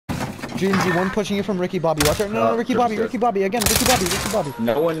Dreamsy, one pushing you from Ricky Bobby. Watch out. No, Ricky Bobby again. Ricky Bobby.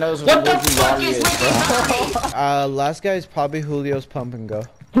 No one knows What what the Ricky fuck Bobby is is, Ricky bro. Bobby? Last guy is probably Julio's pump and go.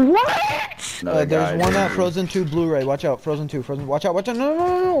 What? There's one at Frozen 2 Blu-ray. Watch out, Frozen 2. Watch out.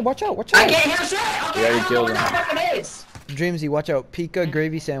 No. Watch out. I can't hear shit. Okay, already I don't know killed where the him. fuck it is. Dreamsy, watch out. Pika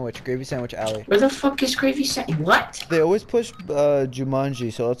gravy sandwich alley. Where the fuck is Gravy Set? What? They always push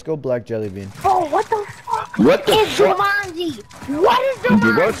Jumanji, so let's go black jelly bean. Oh, what the fuck? What the It's fuck? Jumanji. What is Bro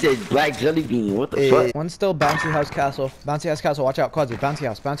Jumanji? said black jelly bean. What the fuck? One's still bouncy house castle. Watch out, Quadzy. Bouncy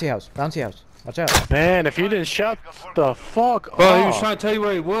house. Watch out. Man, if you didn't shut the fuck Bro, he up. was trying to tell you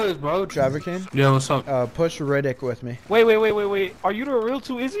where he was, bro. Driver King. Yeah, what's up? Push Riddick with me. Wait. Are you the real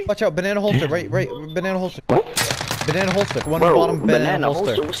 2 Izzy? Watch out, banana holster. Right. Banana holster. Banana holster. One Bro, bottom banana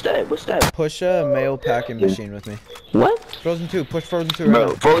holster. What's that? Push a mail packing machine with me. What? Frozen 2. Push Frozen 2 right Bro,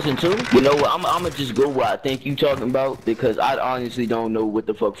 now. Frozen 2? You know what? I'ma just go what I think you talking about because I honestly don't know what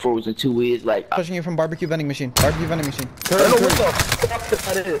the fuck Frozen 2 is. Like, Pushing you from barbecue vending machine. I don't know what the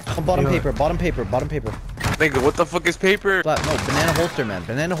fuck that is. Bottom paper. Nigga, what the fuck is paper? No, banana holster, man.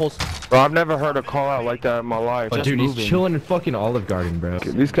 Banana holster. Bro, I've never heard a call out like that in my life. But dude, he's chilling in fucking Olive Garden, bro.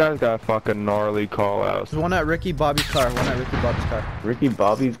 These guys got fucking gnarly call outs. There's one at Ricky Bobby's car. Ricky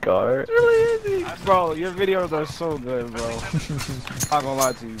Bobby's car? Bro, your videos are so good, bro. I'm not gonna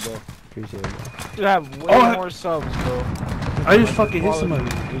lie to you, bro. Appreciate it. You have way more subs, bro. I just fucking hit somebody.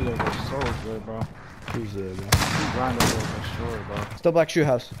 Videos are so good, bro. Appreciate it, bro. You grind over for sure, bro. Still black shoe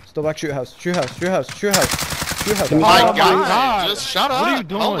house. Shoe house. Oh my my god, God. just shut up. What are you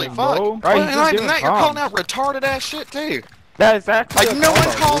doing, Holy fuck. bro? Well, Right, and you not just even that, giving you're calling prompts. out retarded ass shit too. That is actually Like, no one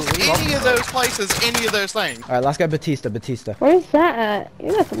calls any of those places any of those things. Alright, last guy Batista. Where's that at?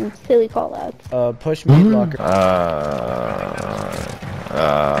 You got some silly callouts. Push meat locker.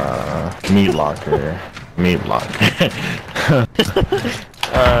 Meat locker.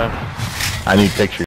 I need pictures.